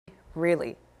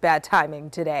really bad timing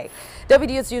today.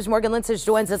 WDSU's Morgan Lynch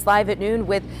joins us live at noon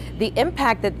with the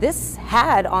impact that this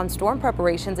had on storm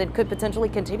preparations and could potentially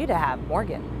continue to have.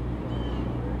 Morgan.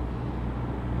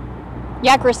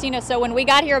 Yeah, Christina, so when we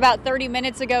got here about 30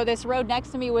 minutes ago, this road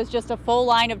next to me was just a full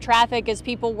line of traffic as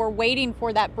people were waiting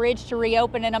for that bridge to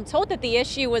reopen. And I'm told that the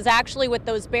issue was actually with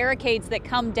those barricades that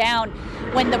come down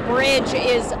when the bridge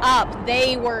is up.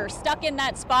 They were stuck in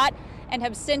that spot and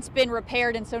have since been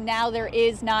repaired, and so now there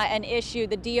is not an issue.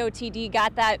 The DOTD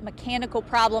got that mechanical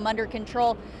problem under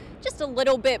control just a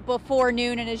little bit before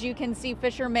noon, and as you can see,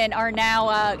 fishermen are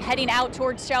now heading out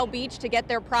towards Shell Beach to get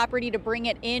their property to bring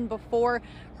it in before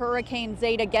Hurricane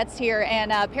Zeta gets here.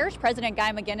 And Parish President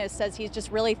Guy McGinnis says he's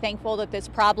just really thankful that this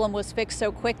problem was fixed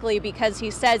so quickly, because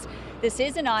he says this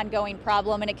is an ongoing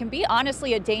problem and it can be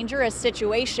honestly a dangerous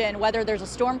situation whether there's a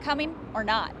storm coming or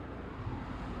not.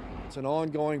 It's an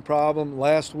ongoing problem.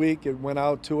 Last week it went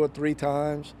out 2 or 3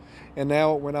 times, and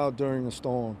now it went out during the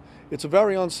storm. It's a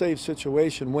very unsafe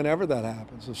situation whenever that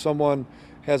happens. If someone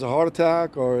has a heart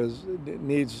attack or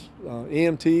needs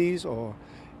EMTs, or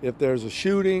if there's a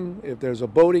shooting, if there's a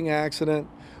boating accident,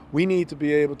 we need to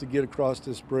be able to get across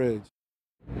this bridge.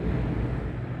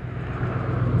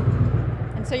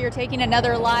 And so you're taking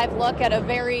another live look at a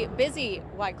very busy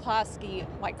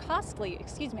Yscloskey,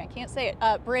 excuse me, I can't say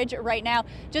it, bridge right now.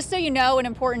 Just so you know, an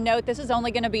important note, this is only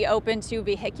going to be open to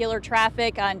vehicular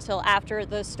traffic until after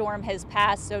the storm has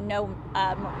passed, so no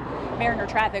mariner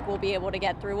traffic will be able to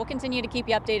get through. We'll continue to keep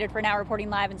you updated. For now,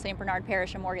 reporting live in St. Bernard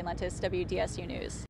Parish, and Morgan Lynch, WDSU News.